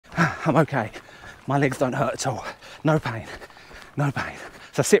I'm okay. My legs don't hurt at all. No pain, no pain.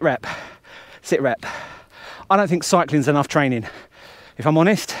 So sit rep, sit rep. I don't think cycling's enough training. If I'm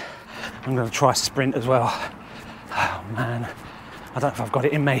honest, I'm gonna try sprint as well. Oh man, I don't know if I've got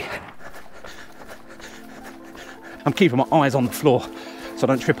it in me. I'm keeping my eyes on the floor so I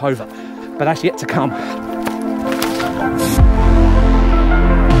don't trip over, but that's yet to come.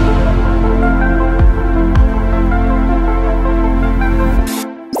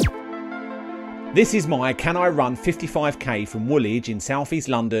 This is my Can I Run 55k from Woolwich in southeast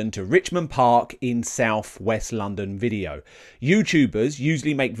London to Richmond Park in southwest London video. YouTubers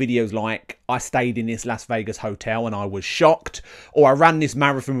usually make videos like, I stayed in this Las Vegas hotel and I was shocked, or I ran this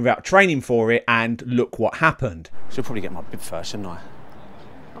marathon without training for it and look what happened. Should probably get my bib first, shouldn't I?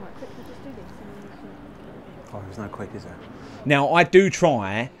 Alright, quickly just do this. Oh, there's no quick, is there? Now, I do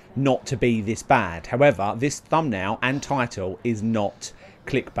try not to be this bad. However, this thumbnail and title is not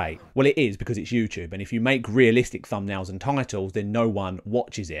clickbait. Well, it is because it's YouTube, and if you make realistic thumbnails and titles, then no one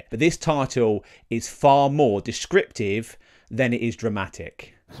watches it. But this title is far more descriptive than it is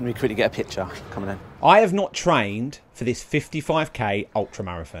dramatic. Let me quickly get a picture coming in. I have not trained for this 55k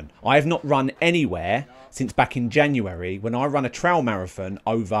ultramarathon. I have not run anywhere since back in January when I ran a trail marathon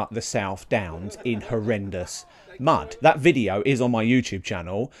over the South Downs in horrendous mud. That video is on my YouTube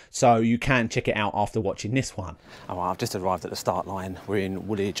channel, so you can check it out after watching this one. Oh, well, I've just arrived at the start line. We're in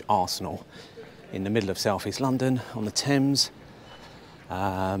Woolwich Arsenal, in the middle of southeast London on the Thames.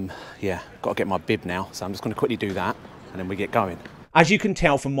 Yeah, got to get my bib now, so I'm just going to quickly do that and then we get going. As you can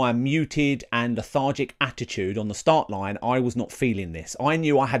tell from my muted and lethargic attitude on the start line, I was not feeling this. I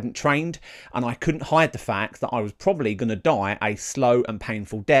knew I hadn't trained, and I couldn't hide the fact that I was probably going to die a slow and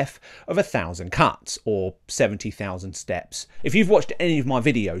painful death of 1,000 cuts, or 70,000 steps. If you've watched any of my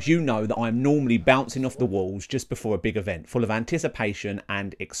videos, you know that I'm normally bouncing off the walls just before a big event, full of anticipation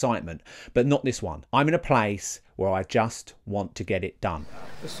and excitement. But not this one. I'm in a place where I just want to get it done.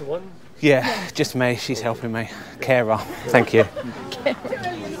 This the one? Yeah, just me. She's helping me. Kara, thank you.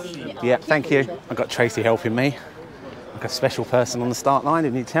 Yeah, thank you. I've got Tracy helping me. I've got a special person on the start line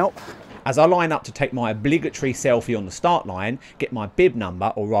who needs help. As I line up to take my obligatory selfie on the start line, get my bib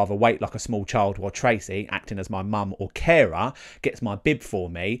number, or rather wait like a small child while Tracy, acting as my mum or carer, gets my bib for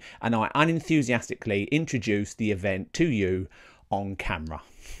me, and I unenthusiastically introduce the event to you on camera.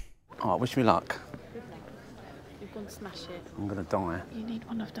 Oh, wish me luck. You've gone to smash it. I'm gonna die. You need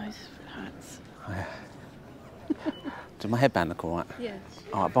one of those hats. Oh, yeah. Does my headband look all right? Yeah.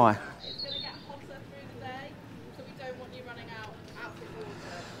 All right, bye.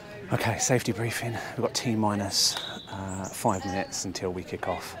 Okay, safety briefing. We've got T minus 5 minutes until we kick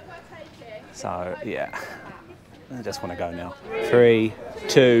off. So, yeah, I just want to go now. 3,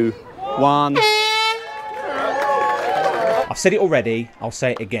 2, 1. I've said it already, I'll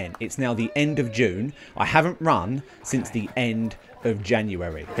say it again. It's now the end of June. I haven't run since the end of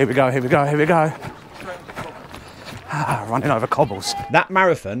January. Here we go, here we go, here we go. Running over cobbles. That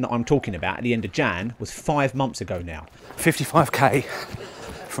marathon that I'm talking about at the end of Jan was 5 months ago now. 55k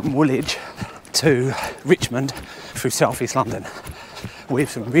from Woolwich to Richmond through southeast London with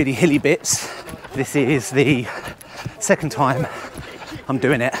some really hilly bits. This is the second time I'm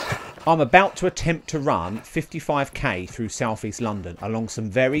doing it. I'm about to attempt to run 55k through southeast London along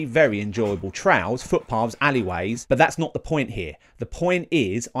some very, very enjoyable trails, footpaths, alleyways, but that's not the point here. The point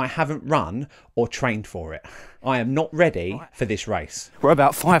is I haven't run or trained for it. I am not ready for this race. We're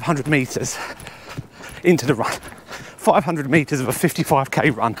about 500 metres into the run. 500 metres of a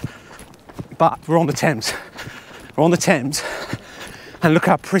 55k run, but we're on the Thames. We're on the Thames, and look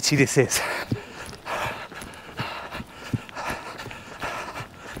how pretty this is.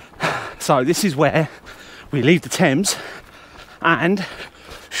 So this is where we leave the Thames and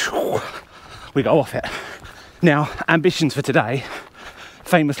we go off it. Now, ambitions for today,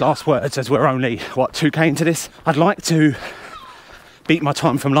 famous last words, as we're only, what, 2k into this? I'd like to beat my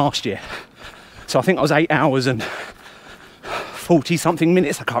time from last year. So I think I was 8 hours and 40 something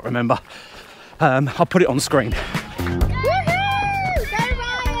minutes, I can't remember. I'll put it on screen.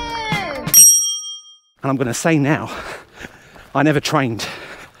 And I'm gonna say now, I never trained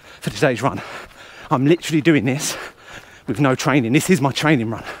for today's run. I'm literally doing this with no training. This is my training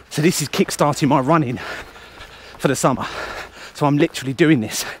run. So this is kick-starting my running for the summer. So I'm literally doing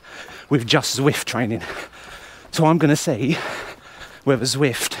this with just Zwift training. So I'm gonna see whether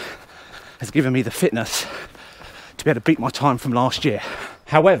Zwift has given me the fitness to be able to beat my time from last year.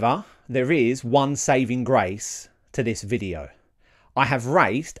 However, there is one saving grace to this video. I have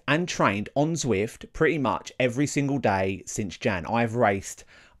raced and trained on Zwift pretty much every single day since Jan. I have raced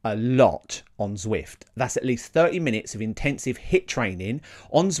a lot on Zwift. That's at least 30 minutes of intensive HIIT training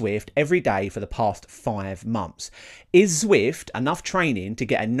on Zwift every day for the past 5 months. Is Zwift enough training to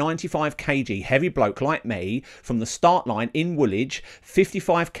get a 95 kg heavy bloke like me from the start line in Woolwich,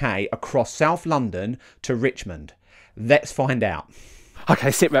 55k across South London to Richmond? Let's find out.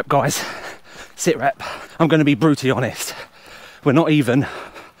 Okay, sit rep, guys. Sit rep. I'm going to be brutally honest. We're not even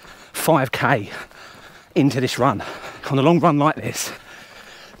 5k into this run. On a long run like this,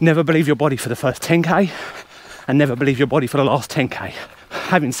 never believe your body for the first 10k and never believe your body for the last 10k.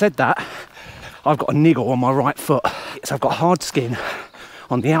 Having said that, I've got a niggle on my right foot. So I've got hard skin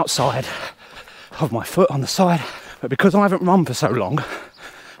on the outside of my foot on the side. But because I haven't run for so long,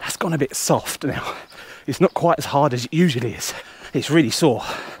 that's gone a bit soft now. It's not quite as hard as it usually is. It's really sore.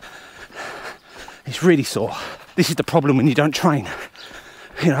 It's really sore. This is the problem when you don't train.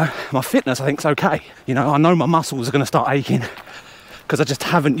 You know, my fitness I think is okay. You know, I know my muscles are going to start aching because I just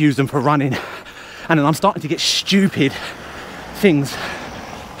haven't used them for running. And then I'm starting to get stupid things.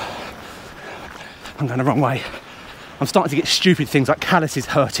 I'm going the wrong way. I'm starting to get stupid things like calluses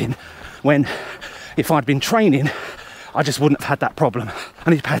hurting when if I'd been training, I just wouldn't have had that problem. I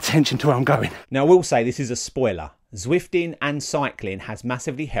need to pay attention to where I'm going. Now I will say this is a spoiler. Zwifting and cycling has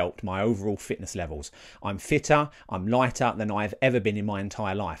massively helped my overall fitness levels. I'm fitter, I'm lighter than I've ever been in my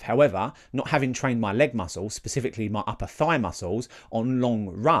entire life. However, not having trained my leg muscles, specifically my upper thigh muscles, on long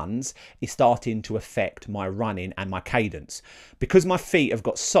runs is starting to affect my running and my cadence. Because my feet have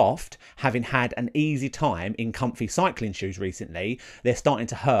got soft, having had an easy time in comfy cycling shoes recently, they're starting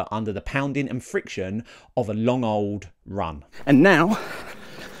to hurt under the pounding and friction of a long old run. And now,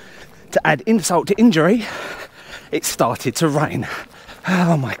 to add insult to injury, it started to rain.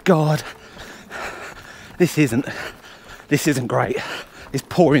 Oh my God. This isn't great. It's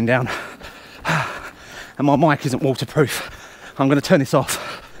pouring down. And my mic isn't waterproof. I'm gonna turn this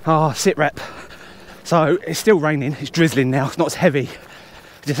off. Oh, sit rep. So it's still raining, it's drizzling now, it's not as heavy.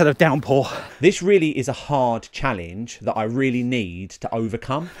 It just had a downpour. This really is a hard challenge that I really need to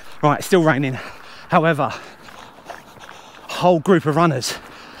overcome. Right, it's still raining. However, a whole group of runners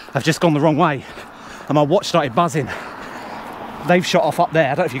have just gone the wrong way. And my watch started buzzing. They've shot off up there.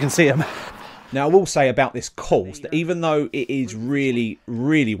 I don't know if you can see them. Now I will say about this course that even though it is really,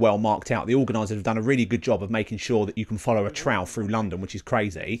 really well marked out, the organisers have done a really good job of making sure that you can follow a trail through London, which is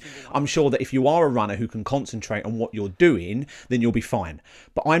crazy. I'm sure that if you are a runner who can concentrate on what you're doing, then you'll be fine.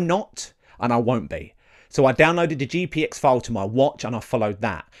 But I'm not, and I won't be. So I downloaded the GPX file to my watch and I followed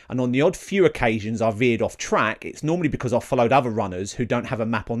that. And on the odd few occasions I veered off track, it's normally because I've followed other runners who don't have a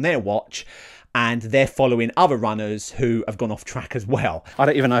map on their watch and they're following other runners who have gone off track as well. I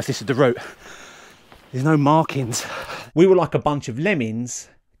don't even know if this is the route. There's no markings. We were like a bunch of lemmings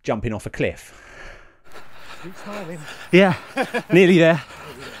jumping off a cliff. Yeah, nearly there.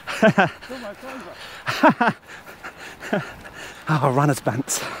 Oh, runner's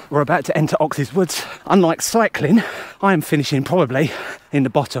bants. We're about to enter Ox's Woods. Unlike cycling, I am finishing probably in the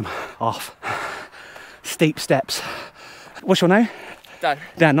bottom half. Steep steps. What's your name? Dan.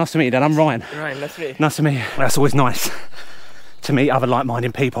 Dan, nice to meet you, Dan. I'm Ryan. Ryan, nice to meet you. Nice to meet you. That's always nice to meet other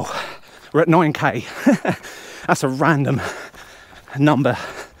like-minded people. We're at 9k. That's a random number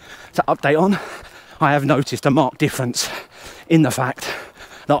to update on. I have noticed a marked difference in the fact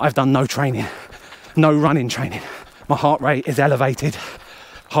that I've done no training, no running training. My heart rate is elevated,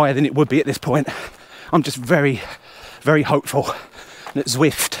 higher than it would be at this point. I'm just very, very hopeful that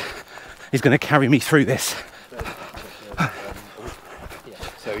Zwift is going to carry me through this.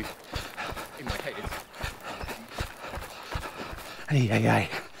 So, in my case, Hey,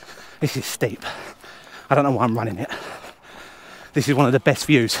 this is steep. I don't know why I'm running it. This is one of the best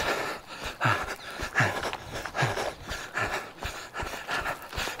views.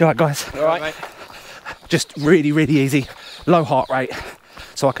 You alright, guys? all right, mate. Just really, really easy, low heart rate,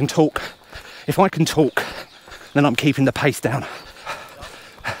 so I can talk. If I can talk, then I'm keeping the pace down.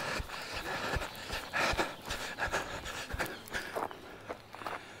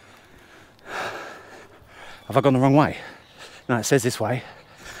 Have I gone the wrong way? No, it says this way.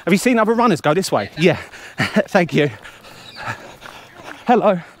 Have you seen other runners go this way? Yeah, thank you. Hello.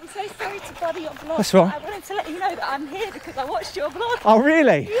 I'm so sorry to bother your vlog. That's right. I wanted to let you know that I'm here because I watched your vlog. Oh,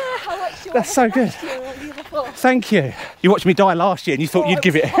 really? Yeah, I watched your That's so good. last year or the year before. Thank you. You watched me die last year and you thought Oh, you'd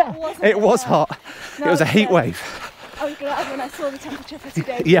give it. hot, wasn't It was hot. No, It was a heat yeah. wave. I was glad when I saw the temperature for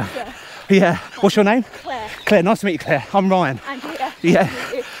today. Yeah. Yeah. What's your name? Claire. Claire, nice to meet you, Claire. I'm Ryan. And yeah. Yeah.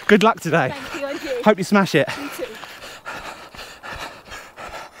 Thank you. Good luck today. Thank you, and you. Hope you smash it. You too.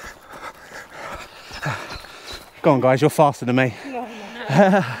 Go on, guys, you're faster than me. No.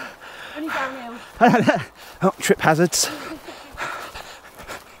 Only downhill. Oh, trip hazards.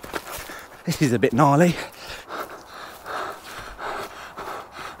 This is a bit gnarly.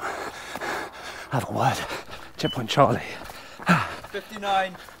 Have a word. Checkpoint Charlie.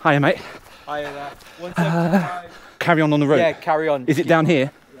 59. Hiya, mate. Hiya there. 175. Carry on the route. Yeah, carry on. Is it down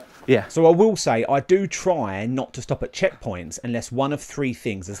here? Yeah. So I will say I do try not to stop at checkpoints unless one of three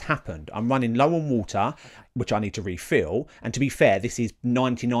things has happened. I'm running low on water, which I need to refill. And to be fair, this is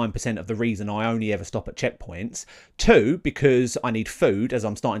 99% of the reason I only ever stop at checkpoints. 2, because I need food as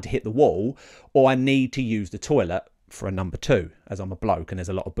I'm starting to hit the wall, or I need to use the toilet for a number 2, as I'm a bloke and there's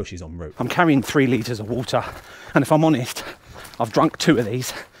a lot of bushes en route. I'm carrying 3 litres of water. And if I'm honest, I've drunk 2 of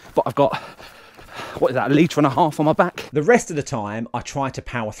these, but I've got, what is that, 1.5 litres on my back? The rest of the time, I try to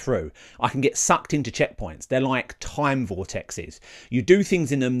power through. I can get sucked into checkpoints. They're like time vortexes. You do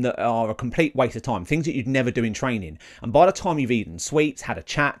things in them that are a complete waste of time, things that you'd never do in training. And by the time you've eaten sweets, had a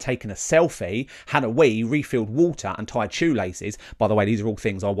chat, taken a selfie, had a wee, refilled water and tied shoelaces, by the way, these are all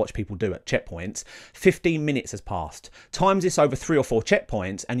things I watch people do at checkpoints, 15 minutes has passed. Times this over 3 or 4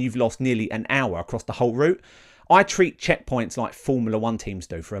 checkpoints and you've lost nearly an hour across the whole route. I treat checkpoints like Formula 1 teams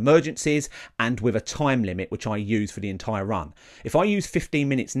do, for emergencies and with a time limit which I use for the entire run. If I use 15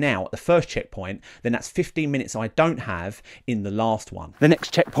 minutes now at the first checkpoint, then that's 15 minutes I don't have in the last one. The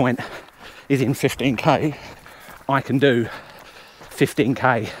next checkpoint is in 15k. I can do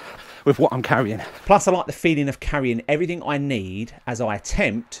 15k with what I'm carrying. Plus I like the feeling of carrying everything I need as I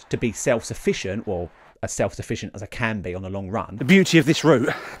attempt to be self-sufficient, well, as self-sufficient as I can be on a long run. The beauty of this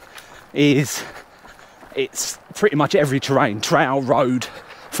route is it's pretty much every terrain: trail, road,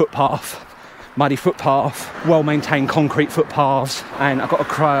 footpath, muddy footpath, well-maintained concrete footpaths. And I've got to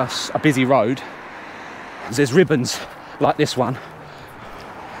cross a busy road. There's ribbons like this one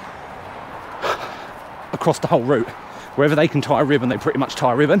across the whole route. Wherever they can tie a ribbon, they pretty much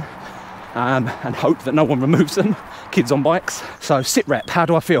tie a ribbon, and hope that no one removes them. Kids on bikes. So sit rep, how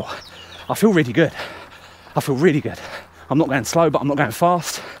do I feel? I feel really good. I feel really good. I'm not going slow, but I'm not going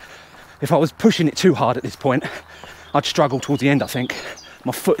fast. If I was pushing it too hard at this point, I'd struggle towards the end, I think.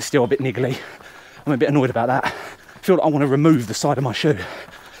 My foot is still a bit niggly. I'm a bit annoyed about that. I feel like I want to remove the side of my shoe.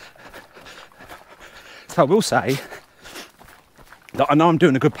 So I will say that I know I'm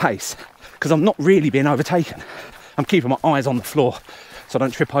doing a good pace because I'm not really being overtaken. I'm keeping my eyes on the floor so I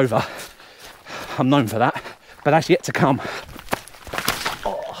don't trip over. I'm known for that, but that's yet to come.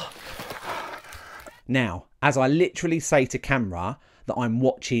 Now, as I literally say to camera that I'm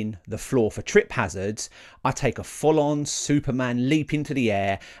watching the floor for trip hazards, I take a full-on Superman leap into the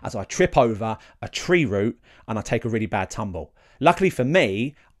air as I trip over a tree root and I take a really bad tumble. Luckily for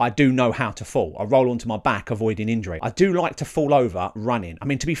me, I do know how to fall. I roll onto my back, avoiding injury. I do like to fall over running. I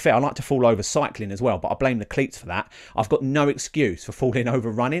mean, to be fair, I like to fall over cycling as well, but I blame the cleats for that. I've got no excuse for falling over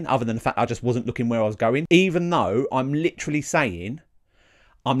running other than the fact I just wasn't looking where I was going, even though I'm literally saying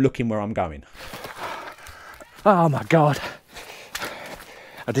I'm looking where I'm going. Oh my God.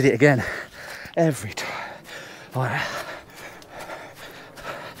 I did it again. Every time. Right.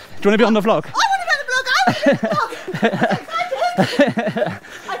 Do you want to be on the vlog? I want to be on the vlog. I want to be on the vlog. I'm excited.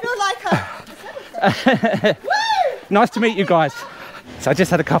 I feel like a... Woo! Nice to meet you guys. So I just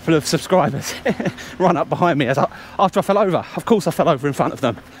had a couple of subscribers run up behind me after I fell over. Of course I fell over in front of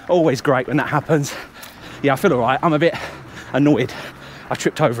them. Always great when that happens. Yeah, I feel all right. I'm a bit annoyed. I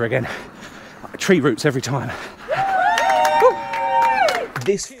tripped over again. Tree roots every time.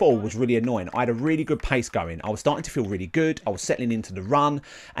 This fall was really annoying. I had a really good pace going. I was starting to feel really good. I was settling into the run,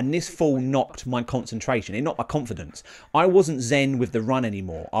 and this fall knocked my concentration. It knocked my confidence. I wasn't zen with the run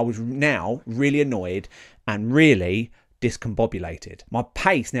anymore. I was now really annoyed and really discombobulated. My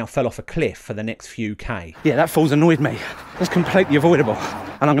pace now fell off a cliff for the next few K. Yeah, that fall's annoyed me. It's completely avoidable.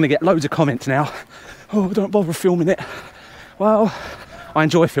 And I'm going to get loads of comments now. Oh, don't bother filming it. Well, I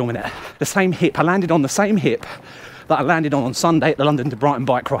enjoy filming it. The same hip. I landed on the same hip that I landed on Sunday at the London to Brighton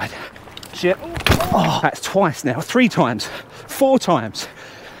bike ride. Shit. Oh, that's twice now. 3 times. 4 times.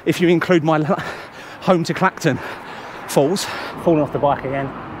 If you include my home to Clacton falls. Falling off the bike again.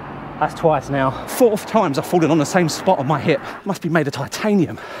 That's twice now. 4th times I've fallen on the same spot on my hip. Must be made of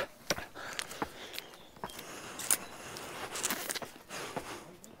titanium.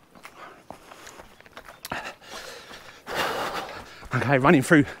 Okay, running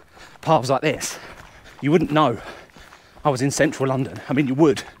through paths like this, you wouldn't know I was in central London. I mean, you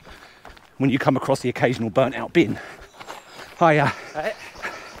would when you come across the occasional burnt out bin. Hiya.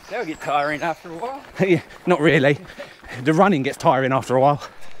 That'll get tiring after a while. Yeah, not really. The running gets tiring after a while.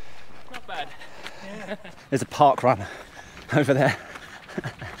 Not bad. Yeah. There's a park run over there.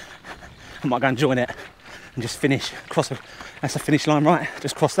 I might go and join it and just finish. That's the finish line, right?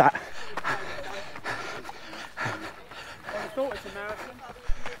 Just cross that. I thought it's a marathon.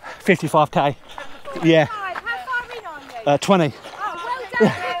 55k. Yeah. How far in are you? 20. Oh, well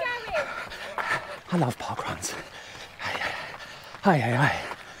done. Keep going. I love park runs. Hey.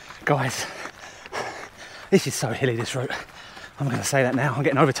 Guys, this is so hilly, this route. I'm going to say that now. I'm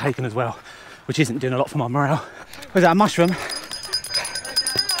getting overtaken as well, which isn't doing a lot for my morale. Was that a mushroom?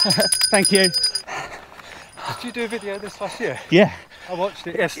 Thank you. Did you do a video this last year? Yeah. I watched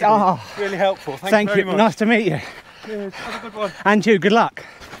it yesterday. Oh, Really helpful. thank you very you. much. Nice to meet you. Cheers. Have a good one. And you, good luck.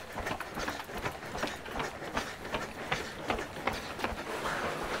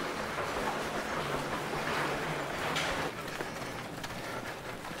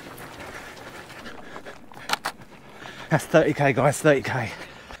 That's 30k, guys, 30k.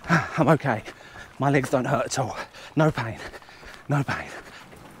 I'm okay. My legs don't hurt at all. No pain. No pain.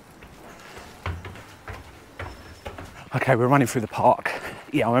 Okay, we're running through the park.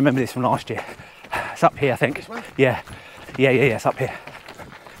 Yeah, I remember this from last year. It's up here, I think. Yeah. It's up here.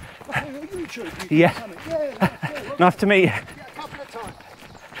 Yeah. Nice to meet you.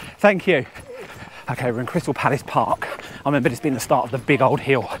 Thank you. Okay, we're in Crystal Palace Park. I remember this being the start of the big old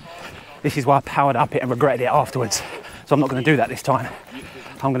hill. This is why I powered up it and regretted it afterwards. So I'm not going to do that this time.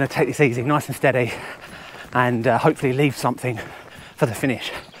 I'm going to take this easy, nice and steady, and hopefully leave something for the finish.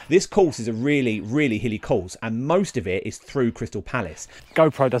 This course is a really, really hilly course, and most of it is through Crystal Palace.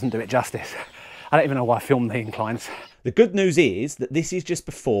 GoPro doesn't do it justice. I don't even know why I filmed the inclines. The good news is that this is just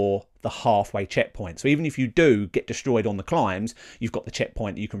before the halfway checkpoint. So even if you do get destroyed on the climbs, you've got the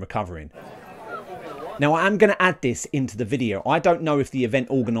checkpoint that you can recover in. Now, I am going to add this into the video. I don't know if the event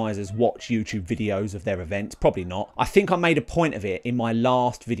organisers watch YouTube videos of their events. Probably not. I think I made a point of it in my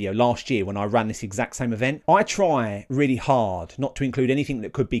last video last year when I ran this exact same event. I try really hard not to include anything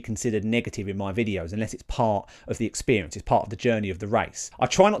that could be considered negative in my videos unless it's part of the experience, it's part of the journey of the race. I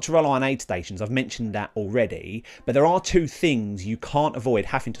try not to rely on aid stations. I've mentioned that already. But there are two things you can't avoid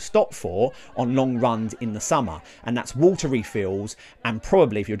having to stop for on long runs in the summer. And that's water refills and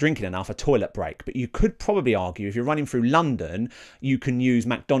probably, if you're drinking enough, a toilet break. But you could probably argue if you're running through London, you can use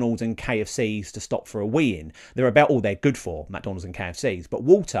McDonald's and KFCs to stop for a wee in. They're about all they're good for, McDonald's and KFCs. But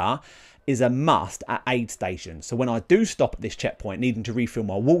water is a must at aid stations. So when I do stop at this checkpoint needing to refill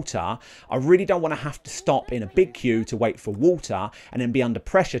my water, I really don't want to have to stop in a big queue to wait for water and then be under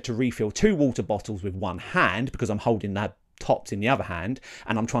pressure to refill 2 water bottles with one hand because I'm holding the tops in the other hand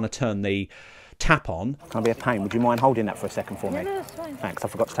and I'm trying to turn the tap on. Can I be a pain? Would you mind holding that for a second for me? No, that's fine. Thanks, I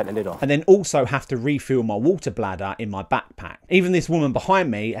forgot to take the lid off. And then also have to refill my water bladder in my backpack. Even this woman behind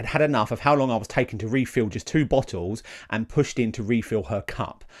me had had enough of how long I was taking to refill just 2 bottles and pushed in to refill her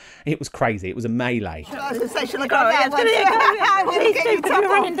cup. It was crazy. It was a melee. I was going to say, shall I go down? Please do, because you're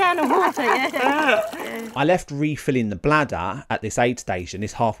running down the water, yeah. I left refilling the bladder at this aid station,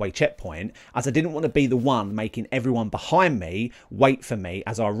 this halfway checkpoint, as I didn't want to be the one making everyone behind me wait for me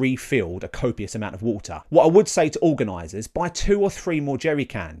as I refilled a copious amount of water. What I would say to organisers, buy 2 or 3 more jerry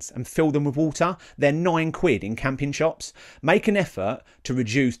cans and fill them with water. They're £9 in camping shops. Make an effort to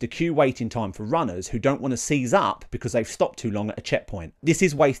reduce the queue waiting time for runners who don't want to seize up because they've stopped too long at a checkpoint. This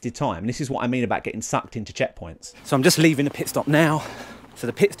is wasted time. This is what I mean about getting sucked into checkpoints. So I'm just leaving the pit stop now. So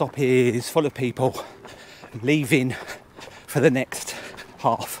the pit stop is full of people leaving for the next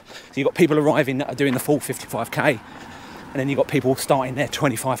half. So you've got people arriving that are doing the full 55k, and then you've got people starting their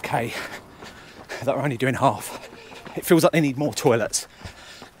 25k that are only doing half. It feels like they need more toilets.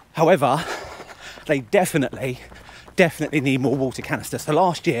 However, they definitely need more water canisters. So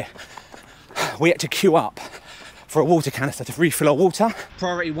last year, we had to queue up for a water canister to refill our water.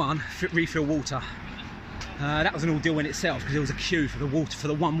 Priority 1, refill water. That was an ordeal in itself because there was a queue for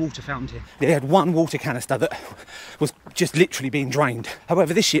the one water fountain. They had 1 water canister that was just literally being drained.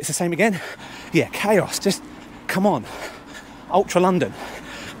 However, this year it's the same again. Yeah, chaos. Just come on, Ultra London.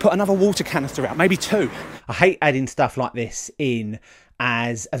 Put another water canister out, maybe 2. I hate adding stuff like this in,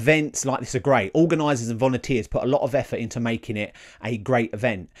 as events like this are great. Organisers and volunteers put a lot of effort into making it a great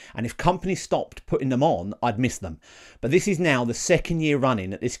event. And if companies stopped putting them on, I'd miss them. But this is now the 2nd year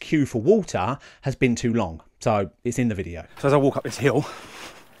running that this queue for water has been too long. So it's in the video. So as I walk up this hill,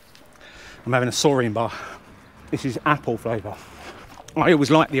 I'm having a saurine bar. This is apple flavour. I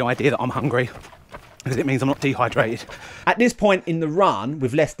always like the idea that I'm hungry, because it means I'm not dehydrated. At this point in the run,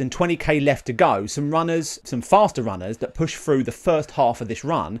 with less than 20k left to go, some faster runners that pushed through the first half of this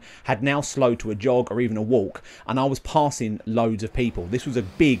run had now slowed to a jog or even a walk, and I was passing loads of people. This was a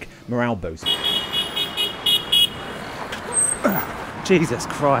big morale boost. Jesus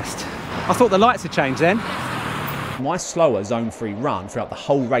Christ. I thought the lights had changed then. My slower zone-free run throughout the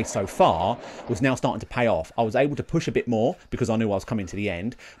whole race so far was now starting to pay off. I was able to push a bit more because I knew I was coming to the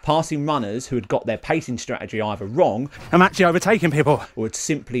end, passing runners who had got their pacing strategy either wrong, I'm actually overtaking people, or had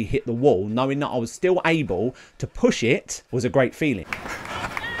simply hit the wall. Knowing that I was still able to push it was a great feeling.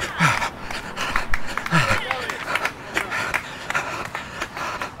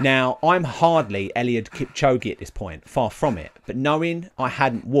 Now, I'm hardly Eliud Kipchoge at this point, far from it, but knowing I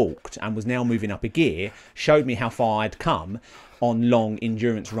hadn't walked and was now moving up a gear showed me how far I'd come on long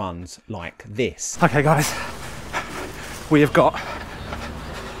endurance runs like this. Okay guys, we have got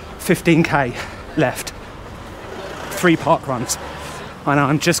 15k left, 3 park runs, and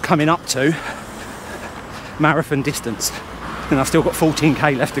I'm just coming up to marathon distance, and I've still got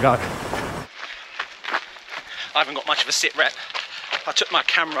 14k left to go. I haven't got much of a sit rep. I took my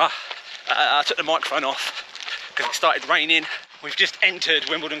camera, I took the microphone off because it started raining. We've just entered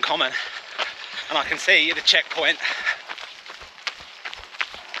Wimbledon Common and I can see at the checkpoint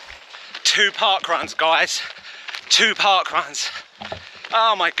 2 park runs, guys. 2 park runs.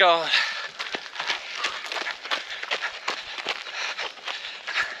 Oh my God.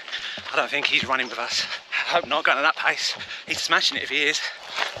 I don't think he's running with us. I hope not, going at that pace. He's smashing it if he is.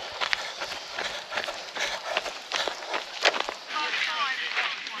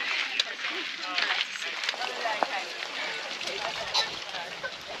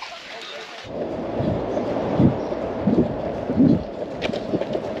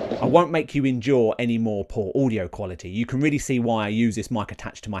 I won't make you endure any more poor audio quality. You can really see why I use this mic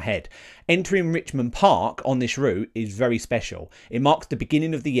attached to my head. Entering Richmond Park on this route is very special. It marks the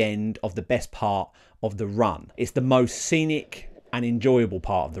beginning of the end of the best part of the run. It's the most scenic and enjoyable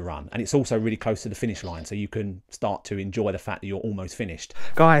part of the run, and it's also really close to the finish line, so you can start to enjoy the fact that you're almost finished.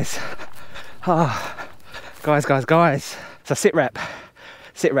 Guys, guys. So sit rep.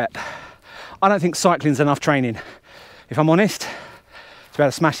 I don't think cycling's enough training, if I'm honest, to be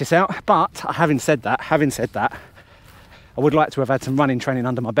able to smash this out. But having said that, I would like to have had some running training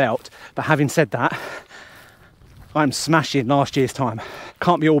under my belt. But having said that, I'm smashing last year's time.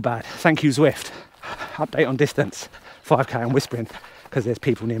 Can't be all bad. Thank you, Zwift. Update on distance. 5k, I'm whispering because there's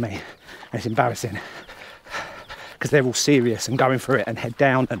people near me. And it's embarrassing because they're all serious and going for it and head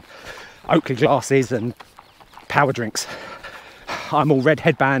down and Oakley glasses and power drinks. I'm all red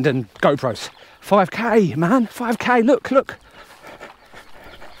headband and GoPros. 5k, man, 5k, look.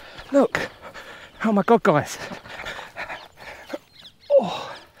 Oh my God, guys.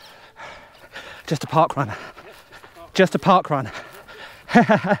 Oh. Just a park run.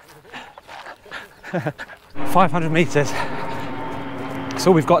 500 metres. That's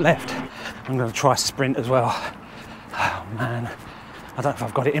all we've got left. I'm going to try a sprint as well. Oh man, I don't know if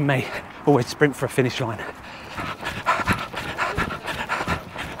I've got it in me. Always sprint for a finish line.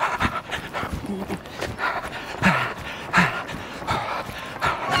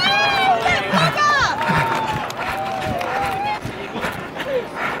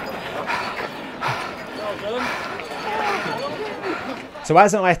 So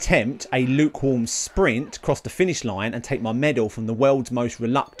as I attempt a lukewarm sprint across the finish line and take my medal from the world's most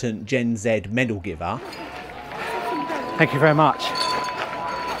reluctant Gen Z medal giver. Thank you very much.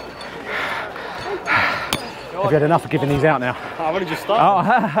 Have you had enough of giving these out now? I've only just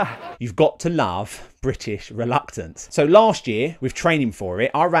started. You've got to love British reluctance. So last year, with training for it,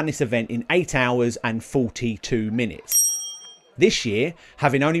 I ran this event in 8 hours and 42 minutes. This year,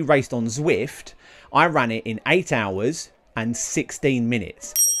 having only raced on Zwift, I ran it in 8 hours and 16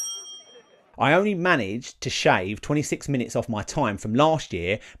 minutes. I only managed to shave 26 minutes off my time from last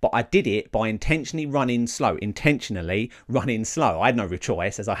year, but I did it by intentionally running slow. I had no real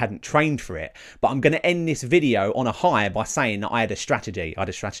choice as I hadn't trained for it. But I'm going to end this video on a high by saying that I had a strategy.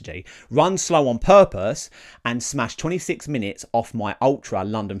 Run slow on purpose and smash 26 minutes off my ultra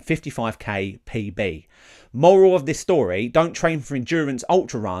London 55k PB. Moral of this story, don't train for endurance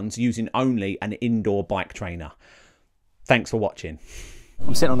ultra runs using only an indoor bike trainer. Thanks for watching.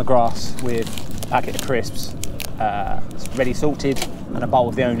 I'm sitting on the grass with a packet of crisps, ready salted, and a bowl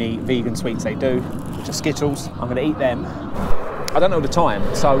of the only vegan sweets they do, which are Skittles. I'm going to eat them. I don't know the time,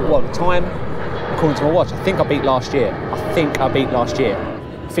 so the time, according to my watch, I think I beat last year.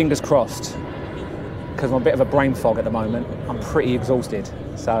 Fingers crossed, because I'm a bit of a brain fog at the moment. I'm pretty exhausted,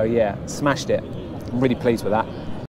 so yeah, smashed it. I'm really pleased with that.